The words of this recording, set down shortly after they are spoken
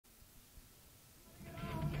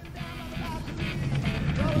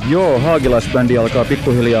Joo, haagilaisbändi alkaa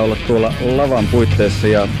pikkuhiljaa olla tuolla lavan puitteissa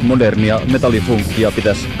ja modernia metallifunkkia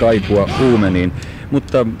pitäisi kaipua huumeniin.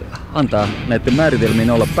 Mutta antaa näiden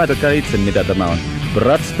määritelmiin olla. Päätäkää itse mitä tämä on.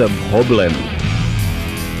 Prat Whoblem.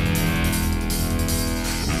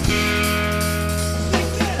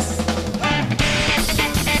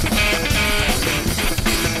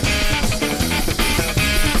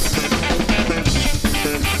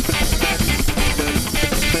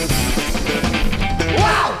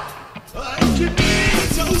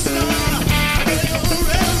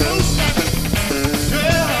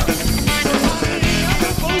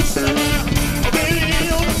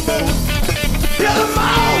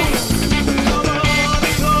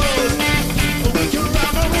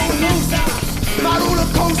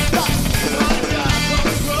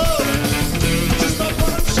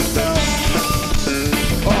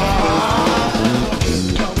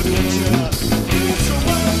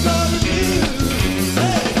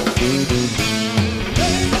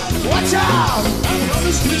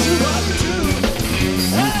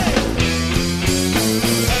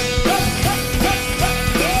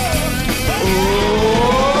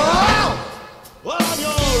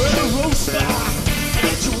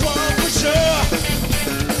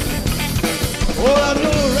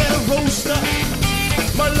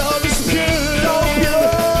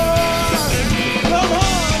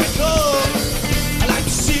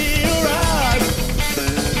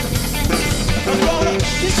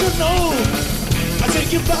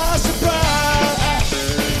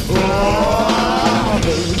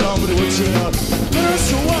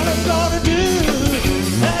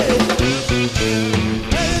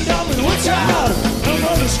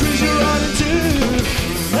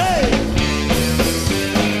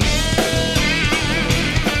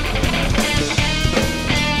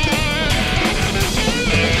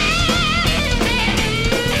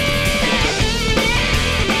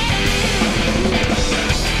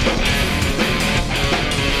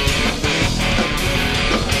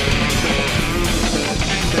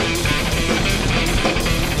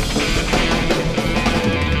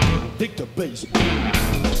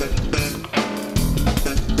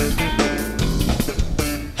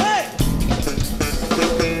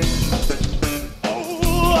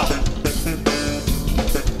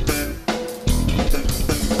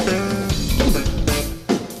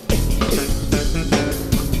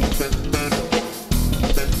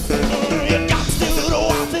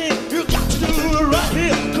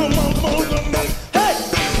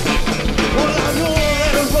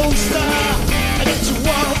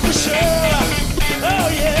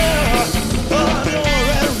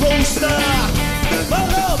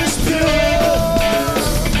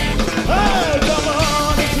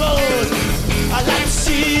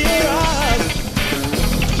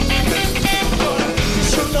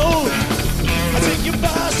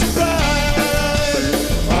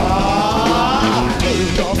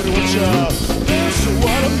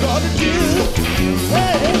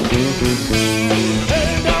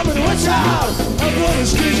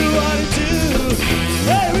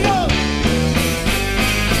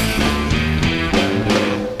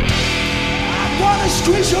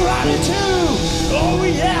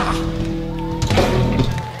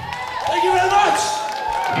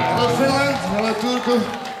 Hello Finland, hello Turku.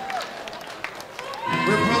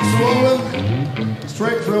 We're from Whoblem,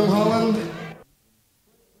 straight from Holland.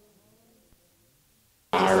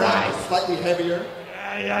 Alright, slightly heavier.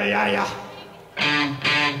 Yeah.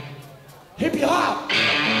 Hip hop!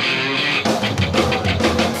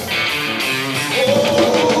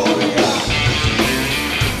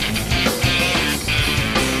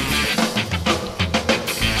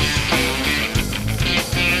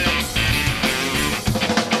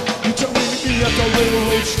 At the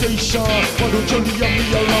railroad station, why don't you leave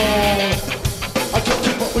me alone? I can't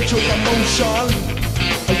keep up with your emotion.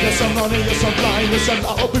 Yes, I'm running, yes, I'm blind, yes, I'm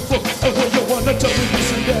out before. And when you wanna tell me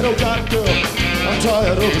this and that, oh God, girl, I'm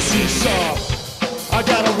tired of the seesaw. I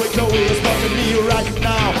got a wake away, it's bugging me right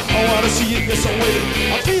now. I wanna see it, yes, I wait.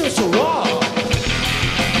 I feel so wrong.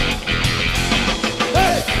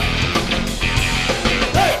 Hey!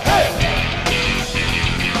 Hey, hey!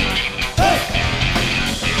 Hey!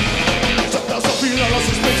 Sometimes I feel lost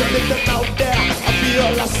in space, I think that out there I feel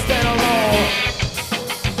lost and alone.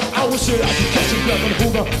 I wish that I could catch you, grab and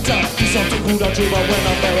hold on tight. Do something good I dream of when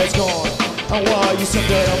I'm there, it's gone. And why you said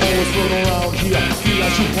that I'm always floating around here, feel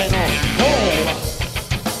like you hang on home.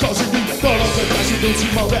 Cause you need a thought of the dash, you don't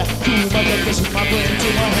see my rap. Do my definition, my brain to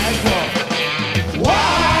my hands from.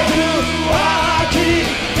 Why do I keep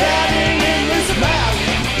getting in this mess?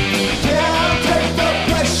 Can't take the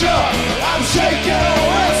pressure, I'm shaking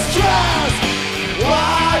with stress.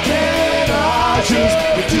 Why can't I just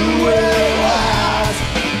do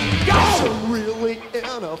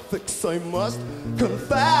face I must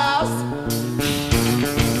confess.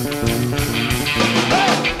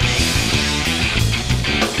 Hey!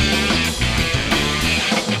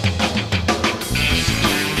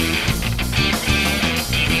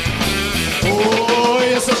 Oh,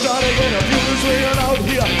 yes, I'm trying to get a few swinging out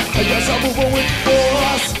here. I guess I'm moving with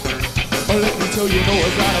force. Let me tell you, no,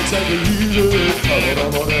 it's not exactly easy.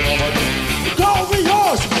 Call me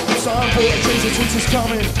yours. It's time for a change, the truth is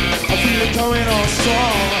coming. I feel it coming on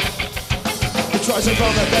strong. It tries to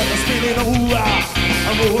come back, I'm spinning a hula.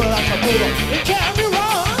 I'm moving like a mover. It can't be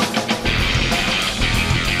wrong.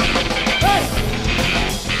 Hey!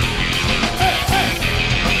 Hey, hey!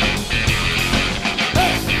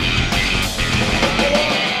 Hey!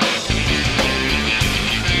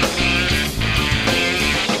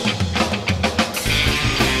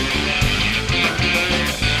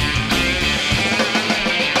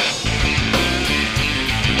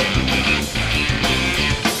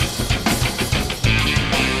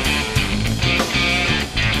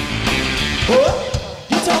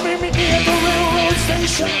 You tell me meet me at the railroad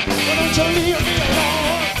station. Why don't you leave me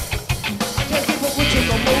alone? I can't keep up with your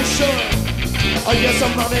commotion. Oh yes,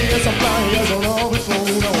 I'm running, yes, I'm flying, yes, I'm on the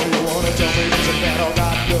phone. Now what do you wanna tell me that you can't all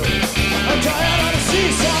got good? I'm tired on the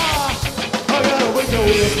seesaw. I got a window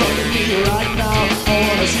that's fucking me right now. I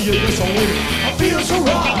wanna see you, yes, I'm with. I feel so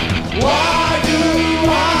wrong. Why do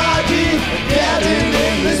I keep getting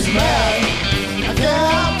in this mess? I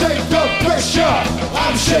can't take the pressure.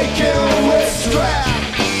 I'm shaking with stress.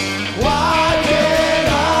 Why can't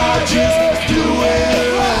I just do it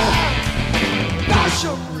right? Gosh,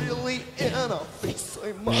 I'm really in a fix. I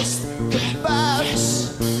must confess.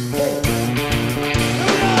 Hey.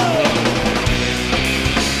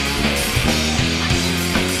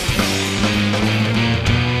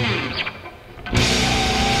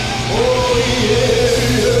 Oh yeah,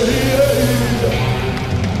 yeah, yeah.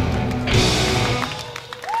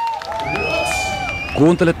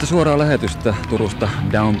 Kuuntelette suoraa lähetystä Turusta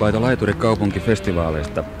Down by the Laituri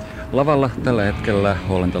kaupunkifestivaaleista. Lavalla tällä hetkellä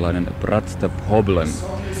hollantilainen Prat the Whoblem.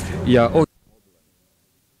 Ja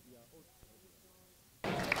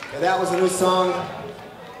That was a new song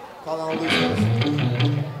called On Loose.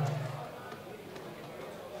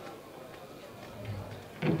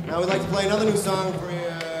 Now we'd like to play another new song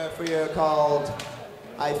for you called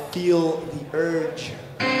I Feel the Urge.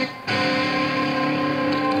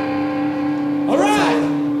 All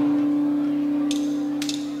right.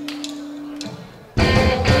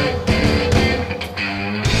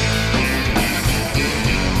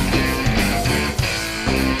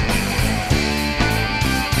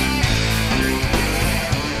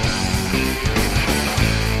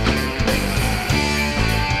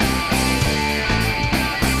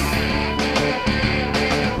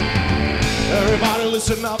 Everybody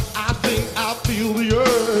listen up, I think I feel the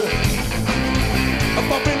urge. I'm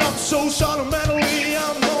bumping up so sentimentally,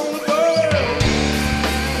 I'm on the verge.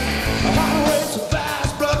 My heart rate's so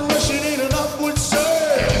fast, blood rushing in an upward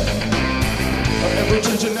surge. Every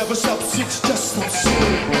change never stops, it's just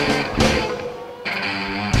absurd.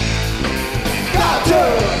 Got to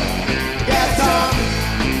get some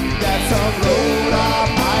load off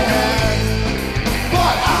my head.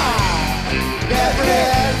 But I get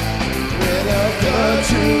rid of the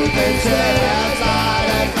truth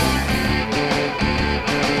inside.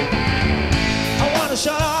 I wanna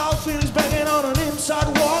shut out, feelings banging on an inside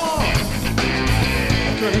wall.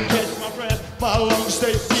 I couldn't catch my breath, my lungs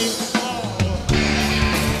stay deep.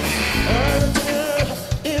 And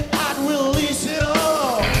if I'd release it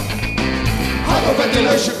all,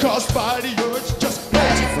 hyperventilation caused by the urge just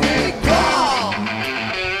lets me go.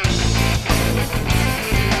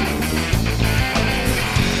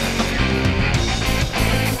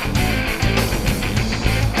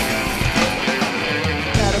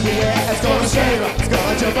 It's gonna shame, it's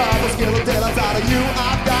gonna jump up the skill until it's out of you.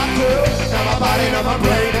 I've got to, now my body, now my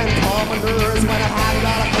brain, and calm my nerves when I have a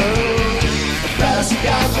lot of food. Better seek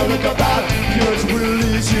out a look about, yours will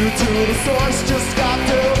lead you to the source. Just got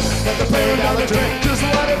to let the pain down the drain, just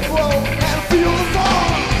let it flow and feel the fall.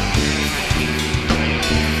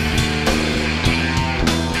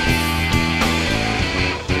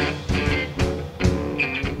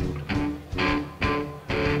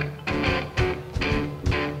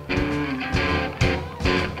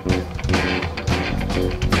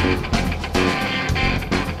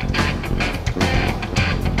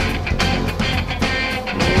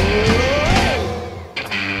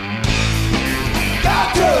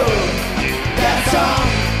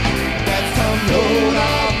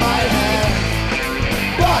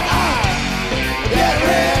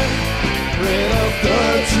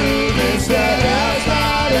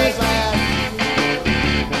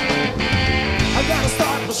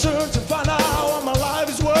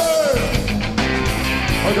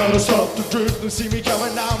 gonna stop the drift and see me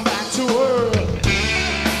coming down back to earth.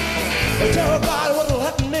 I'm terrified what'll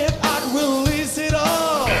happen if I release it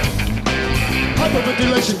all.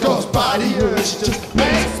 Hyperventilation caused by the urge, she just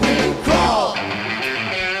makes me crawl.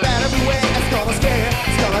 Bad everywhere, it's gonna scare,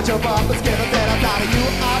 it's gonna jump up, it's gonna get up out of you.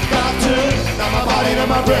 I've got to, now my body and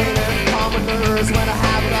my brain and calm and nerves when I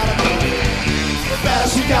have it out of me. Better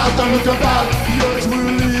seek out, don't look about, the urge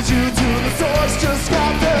will lead you to the source. Just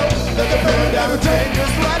stop there, let the burn down the drain,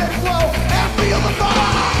 just let it flow.